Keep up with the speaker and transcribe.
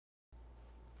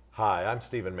Hi, I'm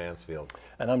Stephen Mansfield.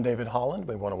 And I'm David Holland.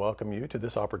 We want to welcome you to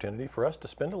this opportunity for us to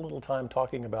spend a little time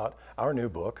talking about our new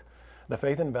book, The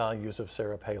Faith and Values of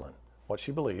Sarah Palin, what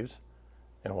she believes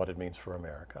and what it means for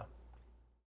America.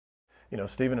 You know,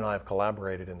 Stephen and I have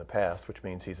collaborated in the past, which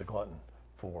means he's a glutton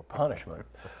for punishment.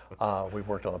 We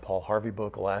worked on a Paul Harvey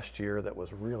book last year that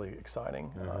was really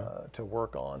exciting to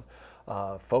work on,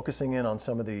 focusing in on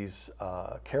some of these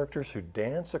characters who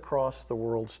dance across the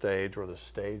world stage or the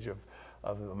stage of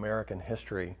American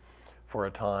history for a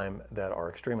time that are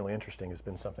extremely interesting has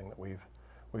been something that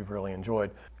we've really enjoyed.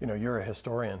 You know, you're a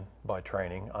historian by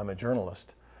training, I'm a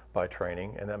journalist by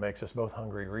training, and that makes us both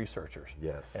hungry researchers.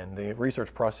 Yes. And the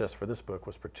research process for this book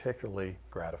was particularly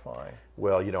gratifying.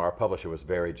 Well, you know, our publisher was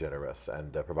very generous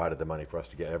and provided the money for us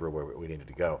to get everywhere we needed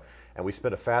to go. And we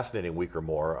spent a fascinating week or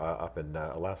more up in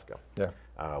Alaska. Yeah.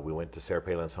 We went to Sarah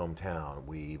Palin's hometown.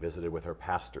 We visited with her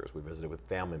pastors. We visited with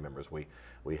family members. We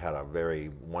had a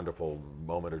very wonderful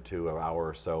moment or two, an hour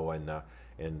or so in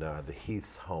the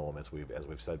Heath's home, as we've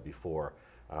said before,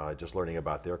 just learning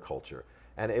about their culture.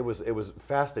 And it was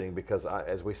fascinating because,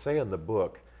 as we say in the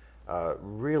book,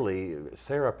 really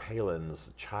Sarah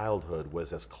Palin's childhood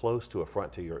was as close to a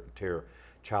frontier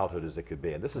childhood as it could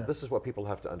be. And this is what people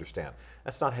have to understand.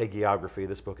 That's not hagiography.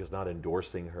 This book is not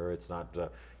endorsing her. It's not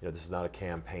this is not a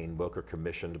campaign book or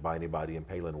commissioned by anybody in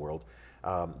Palin world.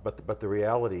 But the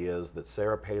reality is that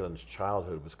Sarah Palin's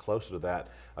childhood was closer to that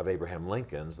of Abraham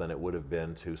Lincoln's than it would have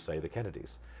been to, say, the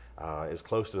Kennedys. It was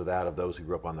closer to that of those who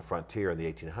grew up on the frontier in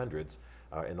the 1800s.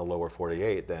 In the lower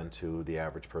 48 than to the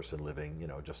average person living, you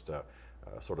know, just a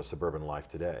sort of suburban life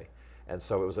today. And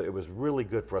so it was really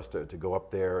good for us to go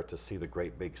up there to see the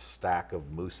great big stack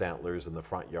of moose antlers in the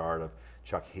front yard of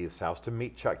Chuck Heath's house, to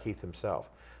meet Chuck Heath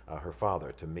himself, her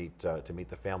father, to meet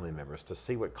the family members, to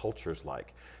see what culture's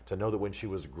like, to know that when she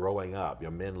was growing up, you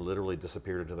know, men literally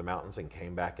disappeared into the mountains and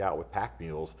came back out with pack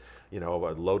mules, you know,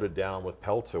 loaded down with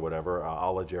pelts or whatever,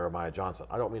 a la Jeremiah Johnson.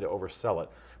 I don't mean to oversell it,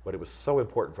 but it was so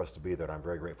important for us to be there, and I'm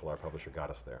very grateful our publisher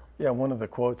got us there. Yeah, one of the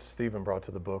quotes Stephen brought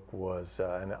to the book was,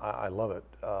 and I love it,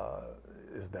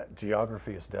 is that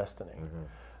geography is destiny.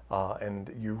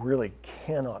 And you really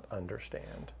cannot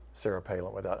understand Sarah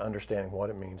Palin without understanding what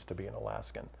it means to be an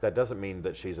Alaskan. That doesn't mean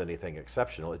that she's anything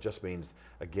exceptional. It just means,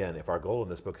 again, if our goal in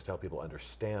this book is to help people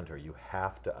understand her, you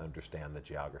have to understand the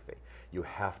geography. You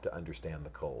have to understand the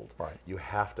cold. Right. You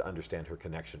have to understand her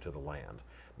connection to the land.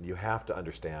 You have to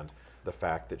understand the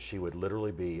fact that she would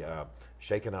literally be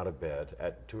shaken out of bed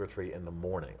at 2 or 3 in the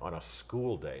morning on a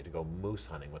school day to go moose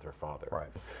hunting with her father.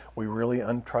 Right. We really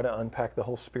try to unpack the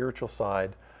whole spiritual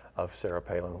side of Sarah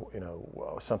Palin. You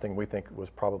know, something we think was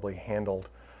probably handled,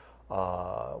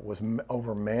 was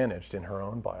overmanaged in her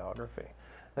own biography.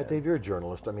 Now, Dave, you're a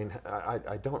journalist. I mean,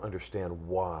 I don't understand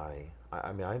why.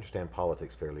 I mean, I understand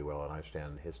politics fairly well, and I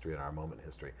understand history and our moment in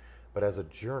history. But as a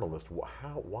journalist,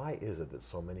 why is it that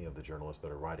so many of the journalists that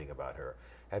are writing about her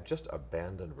have just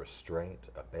abandoned restraint,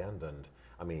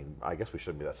 I mean, I guess we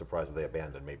shouldn't be that surprised that they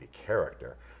abandoned maybe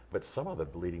character, but some of the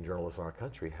leading journalists in our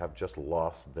country have just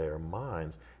lost their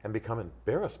minds and become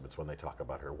embarrassments when they talk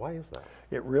about her. Why is that?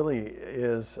 It really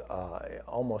is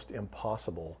almost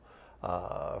impossible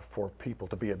for people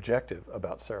to be objective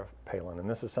about Sarah Palin, and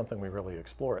this is something we really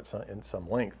explore in some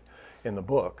length in the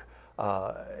book.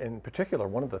 In particular,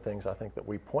 one of the things I think that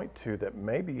we point to that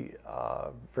maybe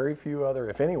very few other,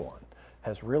 if anyone,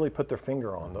 has really put their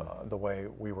finger on the way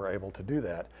we were able to do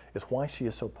that is why she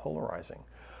is so polarizing.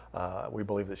 We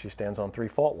believe that she stands on 3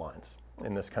 fault lines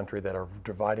in this country that are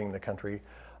dividing the country,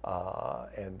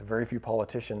 and very few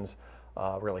politicians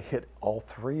really hit all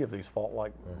 3 of these fault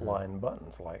line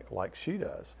buttons like she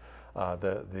does.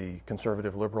 The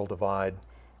conservative liberal divide,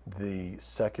 the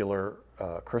secular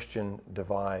Christian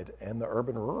divide, and the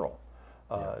urban-rural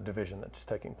division that's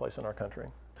taking place in our country.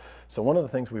 So one of the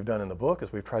things we've done in the book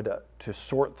is we've tried to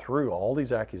sort through all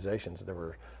these accusations. There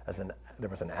was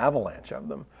an avalanche of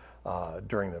them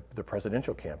during the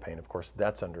presidential campaign. Of course,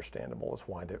 that's understandable. It's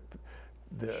why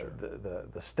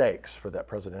the stakes for that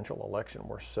presidential election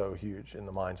were so huge in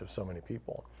the minds of so many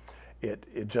people.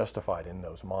 It justified in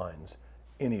those minds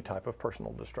any type of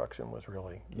personal destruction was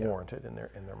really warranted in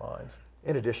their minds.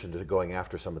 In addition to going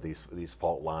after some of these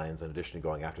fault lines, in addition to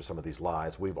going after some of these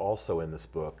lies, we've also in this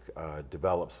book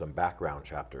developed some background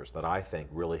chapters that I think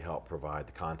really help provide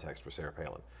the context for Sarah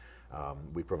Palin.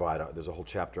 There's a whole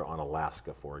chapter on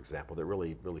Alaska, for example, that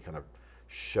really kind of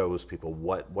shows people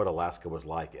what Alaska was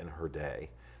like in her day,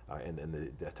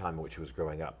 in the time in which she was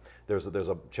growing up. There's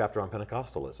a chapter on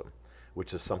Pentecostalism,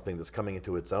 which is something that's coming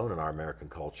into its own in our American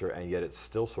culture, and yet it's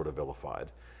still sort of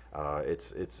vilified.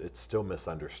 It's still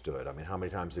misunderstood. I mean, how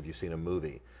many times have you seen a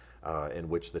movie in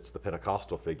which it's the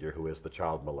Pentecostal figure who is the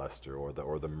child molester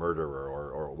or the murderer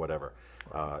or whatever.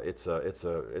 It's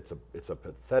a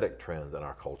pathetic trend in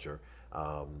our culture.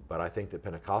 But I think that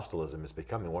Pentecostalism is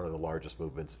becoming one of the largest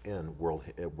movements in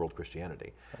world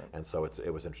Christianity, and so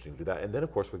it was interesting to do that. And then,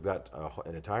 of course, we've got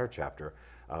an entire chapter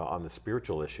on the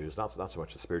spiritual issues, not so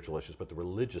much the spiritual issues, but the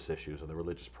religious issues and the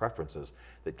religious preferences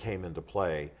that came into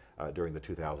play during the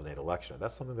 2008 election.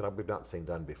 That's something that we've not seen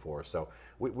done before. So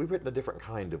we've written a different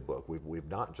kind of book. We've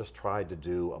not just tried to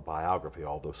do a biography,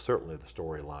 although certainly the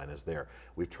storyline is there.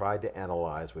 We've tried to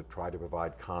analyze, we've tried to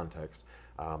provide context,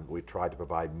 we've tried to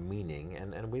provide meaning,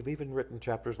 and we've even written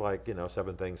chapters like,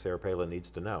 7 Things Sarah Palin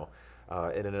Needs to Know,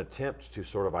 in an attempt to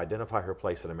sort of identify her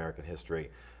place in American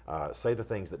history, say the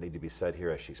things that need to be said here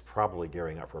as she's probably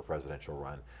gearing up for a presidential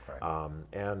run, right.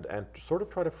 And sort of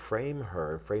try to frame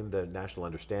the national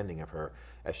understanding of her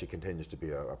as she continues to be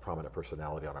a prominent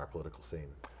personality on our political scene.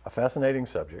 A fascinating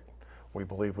subject. We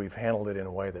believe we've handled it in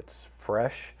a way that's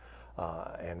fresh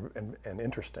and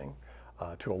interesting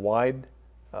to a wide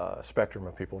spectrum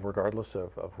of people, regardless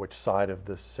of which side of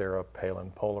this Sarah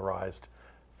Palin polarized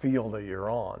field that you're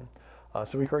on.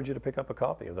 So we encourage you to pick up a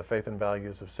copy of The Faith and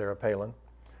Values of Sarah Palin,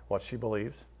 What She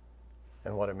Believes,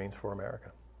 and What It Means for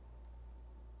America.